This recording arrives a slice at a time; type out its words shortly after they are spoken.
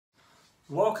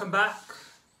Welcome back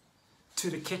to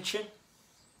the kitchen,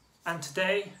 and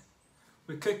today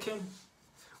we're cooking,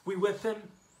 we're whipping,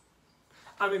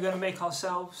 and we're going to make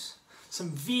ourselves some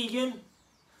vegan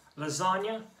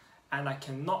lasagna. And I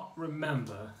cannot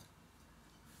remember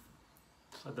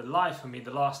for the life of me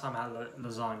the last time I had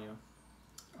lasagna.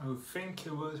 I think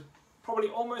it was probably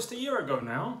almost a year ago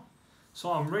now,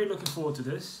 so I'm really looking forward to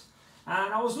this.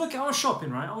 And I was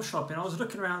shopping, right? I was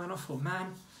looking around and I thought,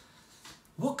 man,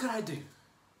 what could I do?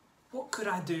 What could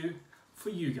I do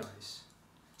for you guys?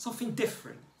 Something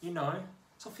different, you know?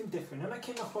 Something different. And I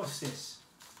came across this.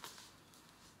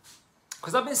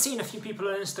 Because I've been seeing a few people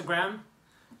on Instagram,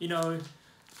 you know,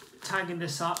 tagging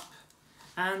this up.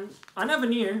 And I never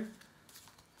knew,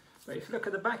 but if you look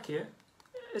at the back here,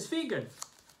 it's vegan,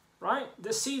 right?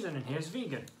 The seasoning here is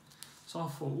vegan. So I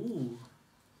thought, ooh,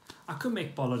 I could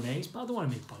make Bolognese, but I don't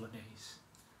want to make Bolognese.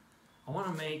 I want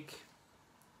to make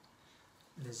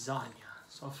lasagna.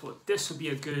 So I thought this would be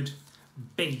a good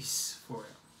base for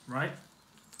it, right?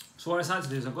 So what I decided to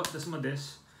do is I've got some of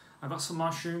this. I've got some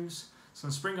mushrooms,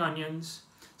 some spring onions,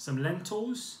 some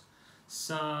lentils,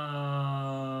 some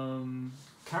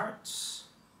carrots,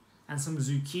 and some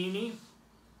zucchini.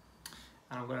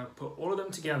 And I'm going to put all of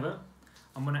them together.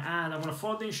 I'm going to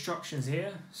follow the instructions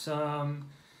here. Some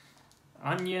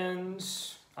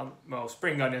onions, well,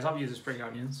 spring onions, I'm using spring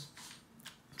onions.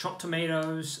 Chopped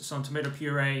tomatoes, some tomato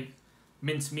puree,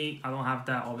 minced meat, I don't have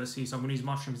that obviously, so I'm going to use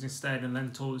mushrooms instead and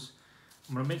lentils.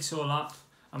 I'm going to mix it all up.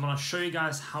 I'm going to show you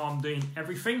guys how I'm doing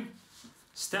everything,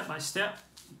 step by step,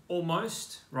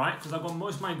 almost, right? Because I've got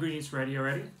most of my ingredients ready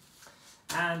already.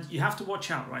 And you have to watch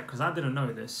out, right? Because I didn't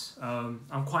know this.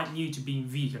 I'm quite new to being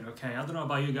vegan, okay? I don't know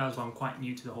about you guys, but I'm quite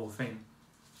new to the whole thing.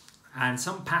 And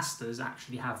some pastas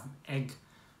actually have egg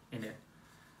in it.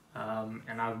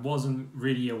 And I wasn't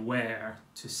really aware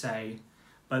to say,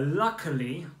 but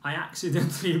luckily I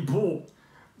accidentally bought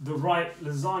the right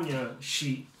lasagna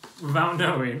sheet without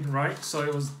knowing, right? So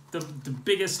it was the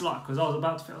biggest luck, because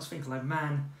I was thinking like,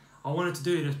 man, I wanted to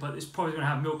do this, but it's probably gonna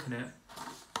have milk in it.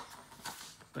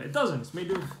 But it doesn't. It's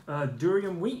made of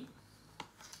Durum wheat,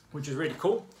 which is really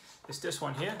cool. It's this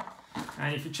one here.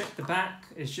 And if you check the back,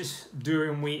 it's just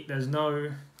Durum wheat. There's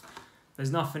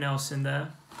nothing else in there,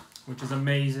 which is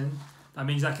amazing. That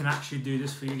means I can actually do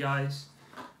this for you guys.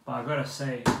 But I gotta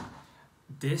say,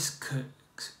 this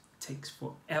takes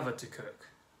forever to cook,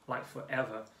 like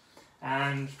forever.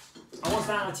 And I was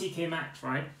down at TK Maxx,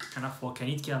 right? And I thought, okay, I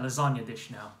need to get a lasagna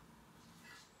dish now.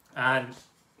 And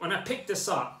when I picked this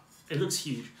up, it looks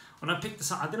huge. When I picked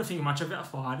this up, I didn't think much of it. I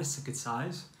thought, this is a good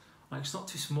size. Like, it's not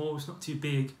too small, it's not too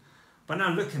big. But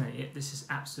now looking at it, this is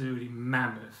absolutely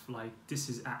mammoth. Like, this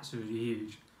is absolutely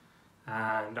huge.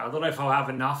 And I don't know if I'll have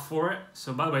enough for it.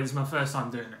 So, by the way, this is my first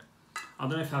time doing it. I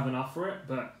don't know if I have enough for it,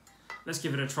 but let's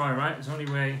give it a try, right? It's the only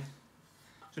way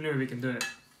we can do it.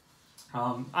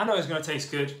 I know it's going to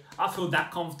taste good. I feel that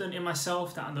confident in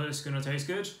myself that I know it's going to taste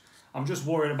good. I'm just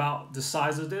worried about the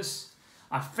size of this.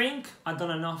 I think I've done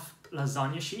enough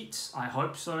lasagna sheets. I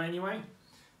hope so anyway.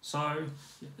 So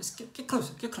yeah, let's get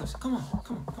closer, Come on.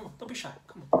 Don't be shy.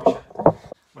 Come on, don't be shy. I'm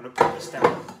going to put this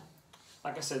down.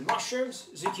 Like I said, mushrooms,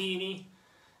 zucchini,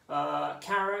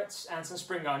 carrots, and some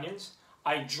spring onions.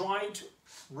 I dried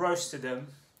roasted them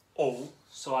all.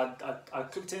 So I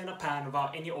cooked it in a pan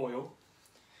without any oil.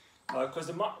 Because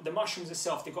the mushrooms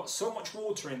itself, they got so much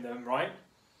water in them, right?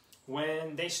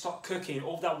 When they start cooking,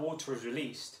 all that water is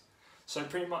released. So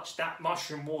pretty much that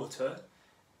mushroom water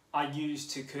I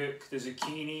used to cook the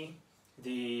zucchini,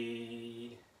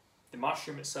 the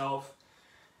mushroom itself,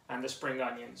 and the spring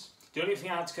onions. The only thing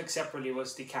I had to cook separately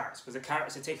was the carrots, because the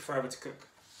carrots, they take forever to cook.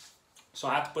 So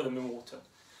I had to put them in water.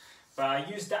 But I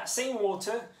used that same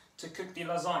water to cook the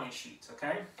lasagna sheet,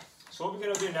 okay? So what we're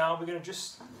going to do now, we're going to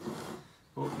just...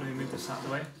 Oh, let me move this out of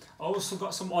the way. I also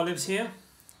got some olives here,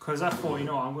 because I thought, you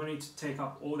know, I'm going to need to take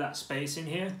up all that space in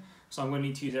here. So I'm going to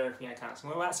need to use everything I can. So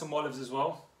I'm going to add some olives as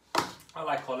well. I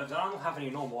like olives. I don't have any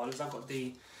normal olives. I've got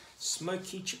the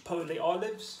smoky chipotle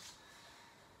olives.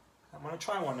 I'm going to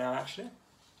try one now, actually.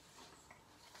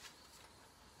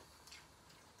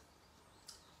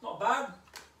 Not bad.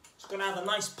 It's going to add a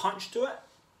nice punch to it.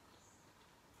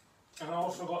 And I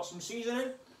also got some seasoning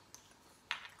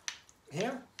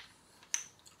here.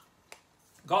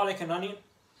 Garlic and onion.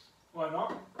 Why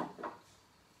not?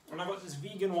 And I got this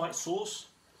vegan white sauce.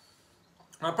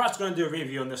 I'm perhaps going to do a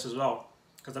review on this as well,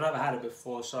 because I never had it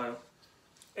before, so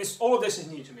all of this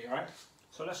is new to me, right?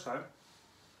 So let's go.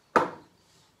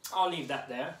 I'll leave that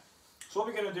there. So what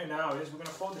we're going to do now is we're going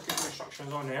to follow the cooking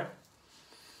instructions on here.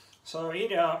 So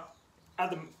here,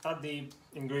 add the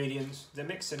ingredients, then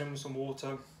mix it in with some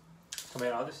water.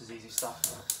 Tomato, this is easy stuff.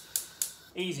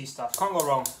 Easy stuff, can't go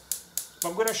wrong. But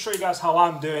I'm going to show you guys how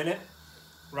I'm doing it,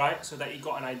 right, so that you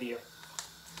got an idea.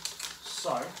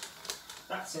 So,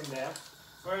 that's in there.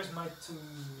 Where's my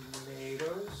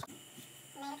tomatoes?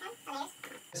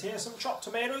 Here's some chopped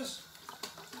tomatoes.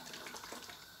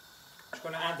 Just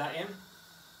going to add that in.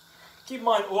 Keep in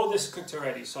mind, all this is cooked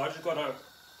already, so I just got to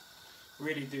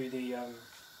really do the...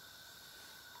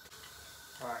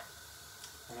 Alright,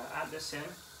 I'm going to add this in.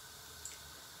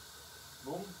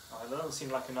 Boom. Oh, that doesn't seem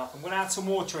like enough. I'm going to add some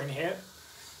water in here.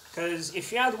 Because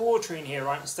if you add water in here,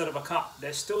 right, instead of a cup,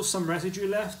 there's still some residue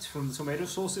left from the tomato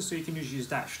sauces, so you can just use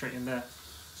that straight in there.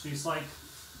 So it's like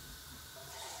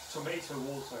tomato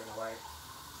water in a way.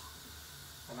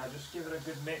 And I just give it a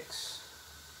good mix.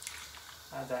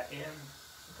 Add that in.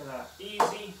 Look at that.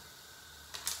 Easy.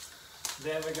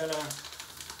 Then we're going to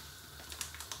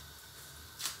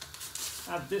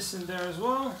add this in there as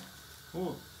well.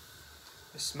 Ooh.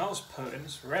 It smells potent.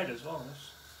 It's red as well.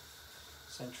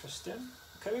 It's interesting.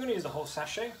 Okay, we're going to use the whole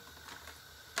sachet.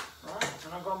 Right,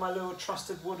 and I've got my little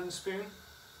trusted wooden spoon.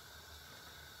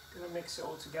 Going to mix it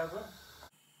all together.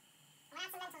 Add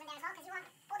some lentils in there as well, because you want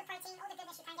all the protein, all the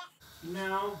goodness you can get.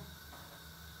 Now,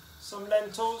 some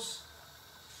lentils.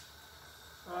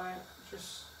 Right,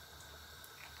 just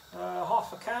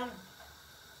half a can.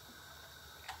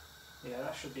 Yeah,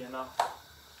 that should be enough.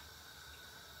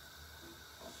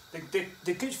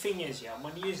 The good thing is, yeah,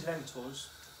 when you use lentils,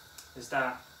 is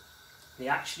that they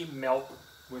actually melt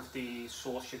with the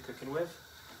sauce you're cooking with.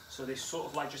 So they sort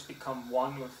of like just become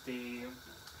one with the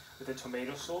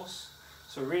tomato sauce.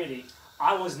 So really,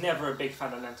 I was never a big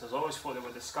fan of lentils. I always thought they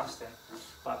were disgusting.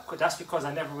 But that's because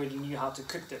I never really knew how to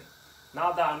cook them.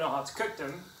 Now that I know how to cook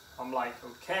them, I'm like,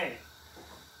 okay,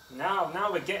 now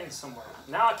we're getting somewhere.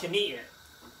 Now I can eat it.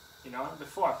 You know,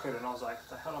 before I couldn't, I was like, what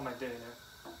the hell am I doing here?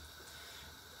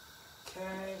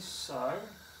 Okay, so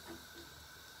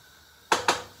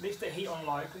leave the heat on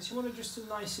low because you want to just to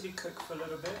nicely cook for a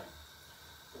little bit.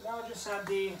 Now just add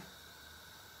the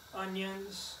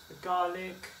onions, the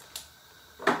garlic,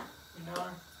 you know,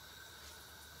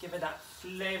 give it that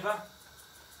flavour.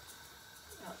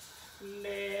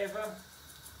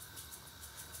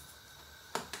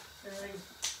 Okay,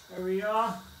 there we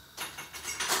are.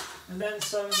 And then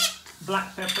some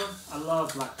black pepper. I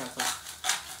love black pepper.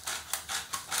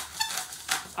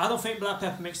 I don't think black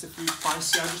pepper makes the food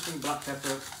spicy. I just think black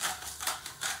pepper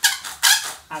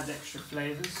adds extra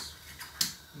flavours.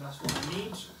 And that's what I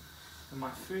need. And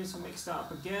my food, so mix that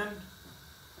up again.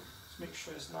 Just make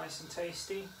sure it's nice and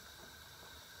tasty.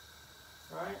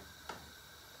 Right.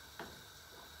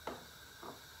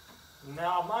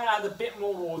 Now I might add a bit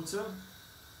more water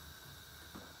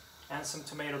and some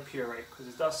tomato puree, because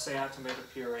it does say add tomato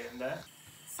puree in there.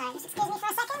 So just excuse me for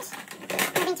a second.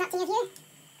 I'm interrupting of you.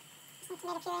 Some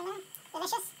tomato puree in there.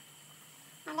 Delicious.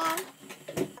 And then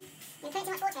you put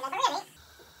too much water in there, but really,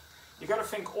 you got to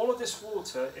think all of this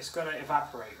water is going to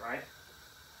evaporate, right?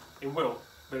 It will,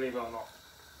 believe it or not.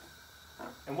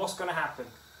 And what's going to happen?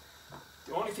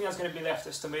 The only thing that's going to be left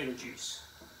is tomato juice.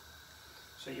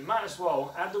 So you might as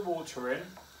well add the water in,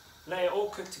 let it all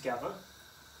cook together.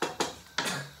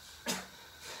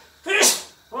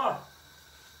 Oh,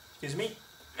 excuse me.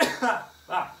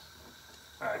 Alright,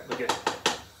 we're good.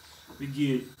 We're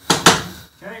good.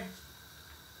 Okay.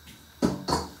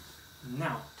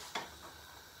 Now,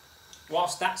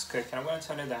 whilst that's cooking, I'm going to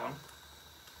turn it down.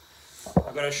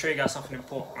 I've got to show you guys something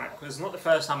important, right? Because it's not the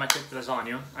first time I cooked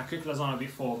lasagna. I cooked lasagna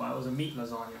before, but it was a meat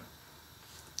lasagna.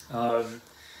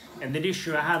 And the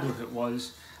issue I had with it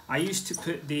was, I used to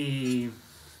put the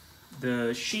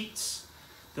sheets,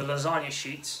 the lasagna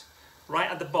sheets, right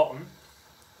at the bottom,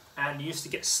 and used to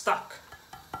get stuck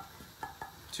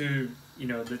to, you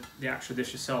know, the actual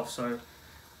dish itself. So it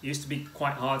used to be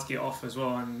quite hard to get off as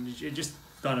well, and it just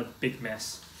done a big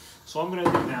mess. So what I'm going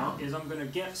to do now is I'm going to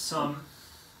get some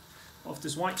of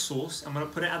this white sauce. I'm going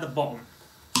to put it at the bottom.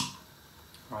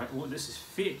 Right, oh, this is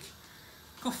thick.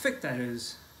 Look how thick that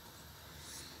is.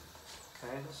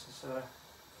 Okay, this is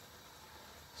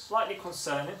slightly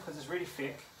concerning because it's really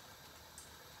thick.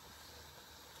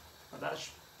 But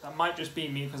that might just be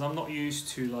me because I'm not used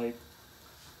to like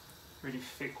really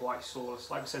thick white sauce.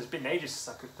 Like I said, it's been ages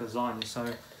since I cooked lasagna, so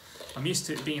I'm used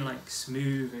to it being like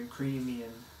smooth and creamy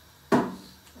and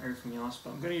everything else.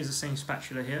 But I'm going to use the same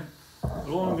spatula here. But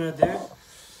all I'm going to do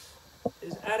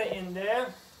is add it in there.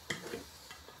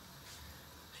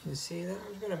 You can see that. I'm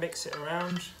just going to mix it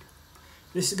around.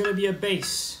 This is going to be a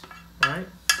base, right?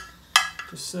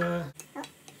 Just oh,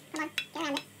 come on, get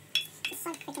around it. It's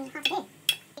so freaking hard to do.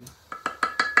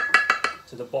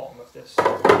 To the bottom of this.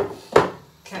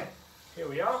 Okay, here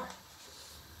we are.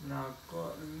 Now I've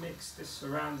got to mix this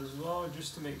around as well,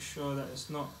 just to make sure that it's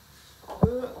not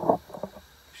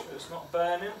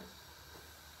burning.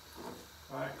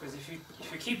 Right, because if you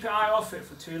keep your eye off it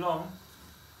for too long,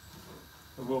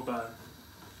 it will burn.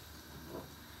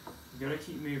 You gotta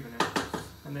keep moving it,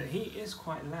 and the heat is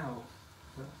quite loud.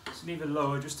 But let's leave it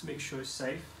lower just to make sure it's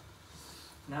safe.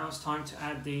 Now it's time to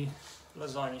add the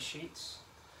lasagna sheets.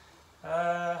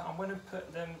 I'm going to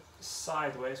put them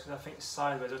sideways because I think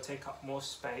sideways will take up more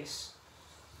space.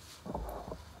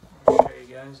 I'll show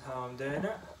you guys how I'm doing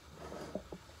it.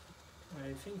 I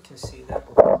don't think you can see that.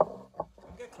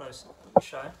 Get closer, don't be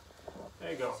shy.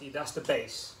 There you go. See, that's the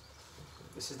base.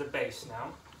 This is the base now.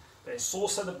 There's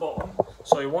sauce at the bottom,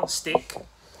 so it won't stick.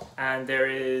 And there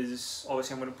is,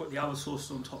 obviously I'm going to put the other sauce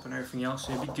on top and everything else,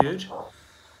 so it'll be good.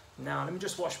 Now let me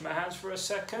just wash my hands for a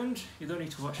second. You don't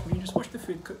need to wash me, just watch the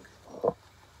food cook.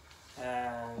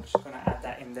 And I'm just going to add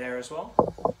that in there as well.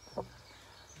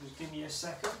 Just give me a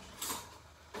second.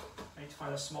 I need to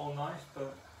find a small knife,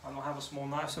 but I don't have a small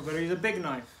knife, so I'm going to use a big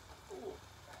knife.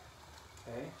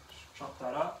 Okay, just chop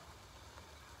that up.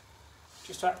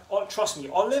 Just to add, trust me,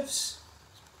 olives,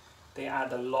 they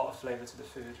add a lot of flavour to the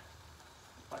food.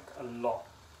 Like a lot.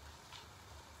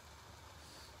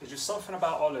 There's just something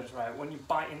about olives, right? When you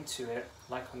bite into it,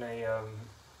 like on a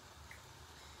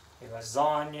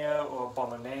lasagna or a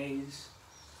Bolognese,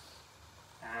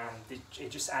 and it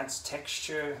just adds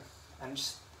texture and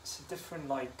just it's a different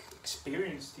like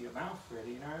experience to your mouth,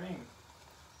 really. You know what I mean?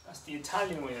 That's the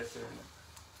Italian way of doing it.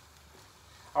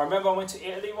 I remember I went to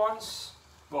Italy once.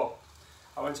 Well,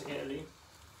 I went to Italy,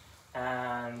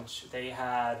 and they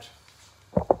had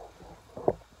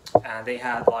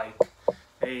like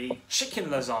a chicken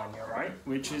lasagna, right?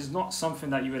 Which is not something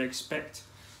that you would expect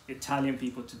Italian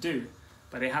people to do.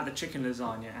 But they had the chicken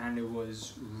lasagna and it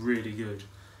was really good.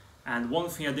 And one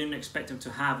thing I didn't expect them to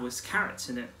have was carrots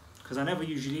in it. Because I never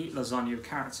usually eat lasagna with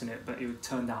carrots in it, but it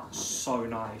turned out so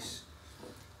nice.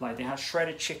 Like they had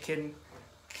shredded chicken,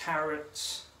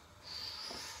 carrots,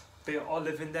 bit of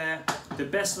olive in there. The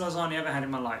best lasagna I ever had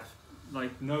in my life.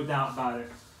 Like no doubt about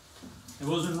it. It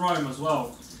was in Rome as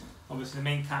well. Obviously the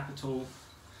main capital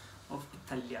of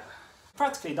Italy.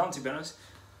 Practically done, to be honest.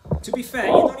 To be fair,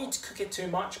 you don't need to cook it too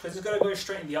much because it's going to go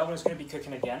straight in the oven. It's going to be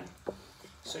cooking again.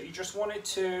 So you just want it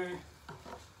to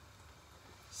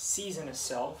season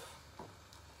itself.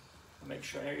 Make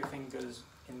sure everything goes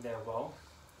in there well.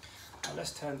 Now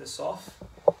let's turn this off.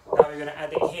 Now we're going to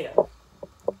add it here.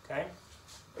 Okay.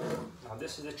 Now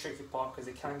this is the tricky part because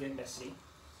it can get messy.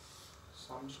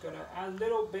 So I'm just going to add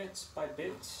little bits by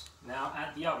bits. Now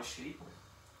add the other sheet.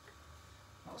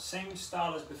 Now same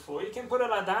style as before. You can put it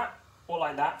like that or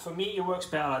like that. For me it works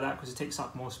better like that because it takes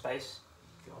up more space.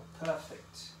 Go,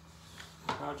 perfect.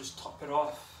 Now just top it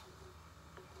off.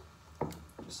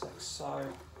 Just like so.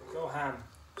 Go ham.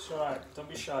 It's alright, don't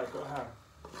be shy, go ham.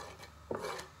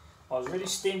 I was really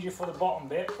stingy for the bottom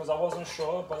bit because I wasn't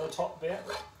sure, but the top bit,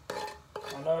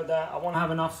 I know that I won't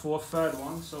have enough for a third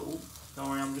one, so ooh, don't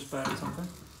worry, I'm just burning something.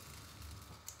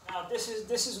 Now this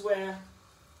is where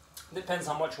it depends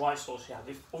how much white sauce you have,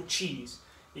 or cheese.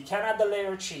 You can add the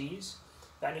layer of cheese,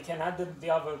 then you can add the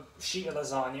other sheet of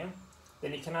lasagna,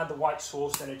 then you can add the white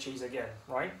sauce, then the cheese again,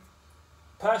 right?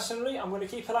 Personally, I'm going to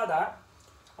keep it like that.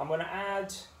 I'm going to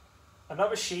add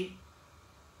another sheet,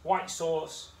 white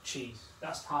sauce, cheese.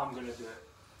 That's how I'm going to do it.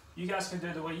 You guys can do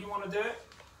it the way you want to do it,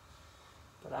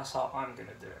 but that's how I'm going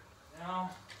to do it.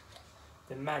 Now,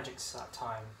 the magic's that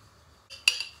time.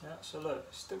 Yeah, so look,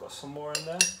 still got some more in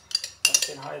there. That's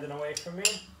been hiding away from me.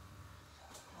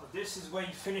 Well, this is where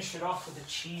you finish it off with the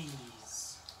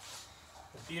cheese.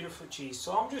 The beautiful cheese.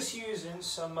 So I'm just using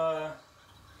some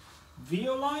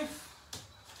Veal Life.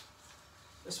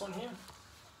 This one here.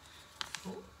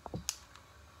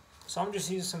 So I'm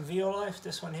just using some Veal Life,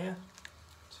 this one here,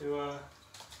 to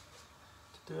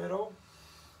do it all.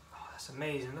 Oh, that's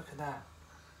amazing, look at that.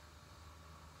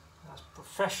 That's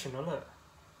professional, look.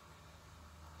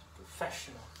 That's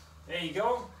professional. There you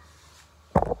go.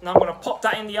 Now I'm going to pop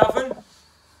that in the oven.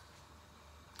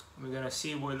 We're going to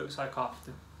see what it looks like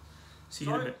after. See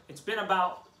you in a bit. It's been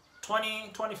about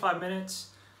 20-25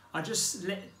 minutes. I just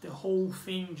let the whole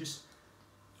thing just,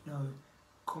 you know,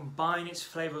 combine its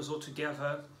flavors all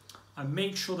together. I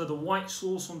made sure that the white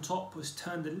sauce on top was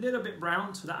turned a little bit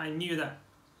brown so that I knew that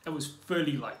it was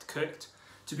fully like cooked.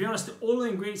 To be honest, all the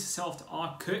ingredients itself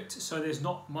are cooked, so there's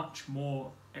not much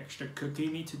more extra cooking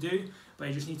you need to do, but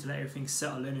you just need to let everything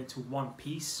settle in into one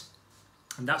piece.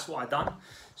 And that's what I've done.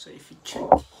 So if you check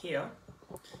here,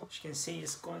 as you can see,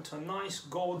 it's gone to a nice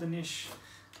goldenish.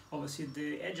 Obviously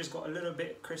the edges got a little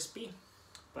bit crispy,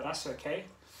 but that's okay.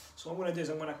 So what I'm going to do is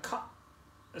I'm going to cut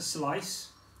a slice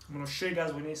I'm going to show you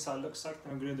guys what the inside looks like,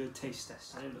 and I'm going to do a taste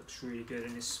test. And it looks really good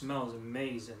and it smells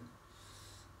amazing.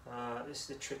 This is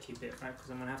the tricky bit, right?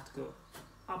 Because I'm going to have to go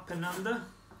up and under.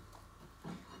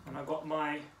 And I got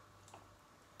my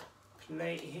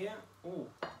plate here. Ooh.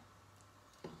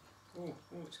 Ooh,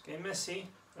 it's getting messy.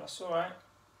 But that's alright.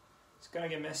 It's going to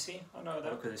get messy. I know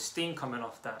that. Look at the steam coming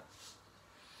off that.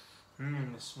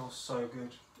 It smells so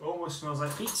good. It almost smells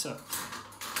like pizza.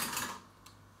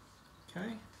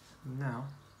 Okay, now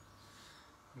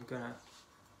I'm gonna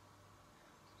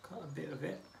cut a bit of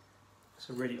it. It's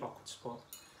a really awkward spot.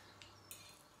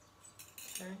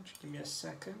 Okay, just give me a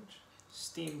second.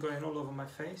 Steam going all over my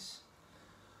face.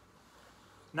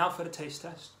 Now for the taste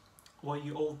test. What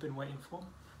you all been waiting for.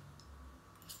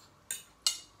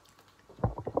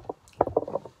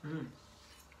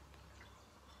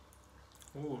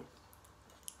 Ooh.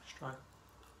 Let's try.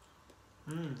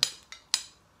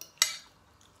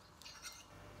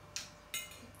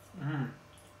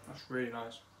 That's really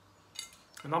nice.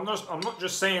 And I'm not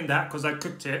just saying that because I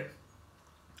cooked it.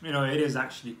 You know, it is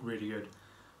actually really good.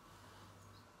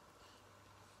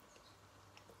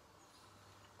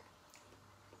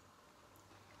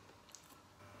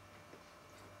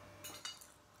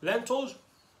 Lentils,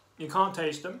 you can't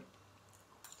taste them.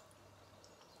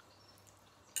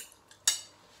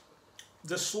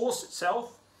 The sauce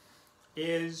itself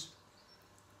is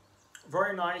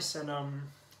very nice and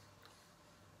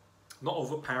not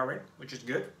overpowering, which is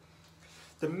good.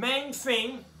 The main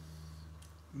thing,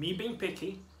 me being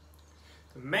picky,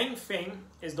 the main thing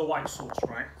is the white sauce,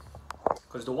 right?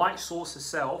 Because the white sauce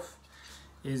itself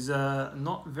is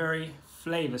not very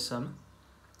flavoursome.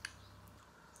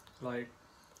 Like,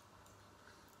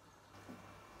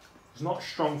 it's not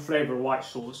strong flavour white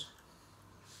sauce.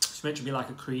 It's meant to be like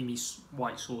a creamy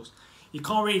white sauce. You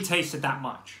can't really taste it that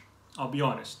much, I'll be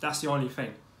honest. That's the only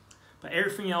thing. But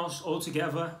everything else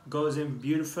altogether goes in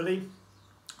beautifully.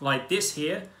 Like this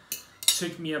here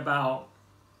took me about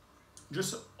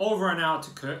just over an hour to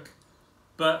cook.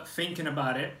 But thinking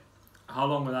about it, how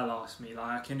long will that last me?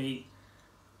 Like I can eat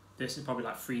this in probably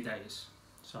like 3 days.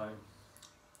 So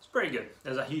it's pretty good.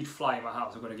 There's a huge fly in my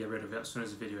house. I'm going to get rid of it as soon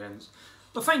as the video ends.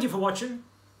 But thank you for watching.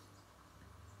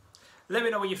 Let me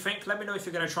know what you think. Let me know if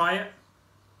you're going to try it.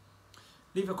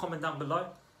 Leave a comment down below.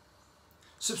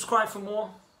 Subscribe for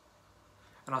more.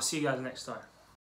 And I'll see you guys next time.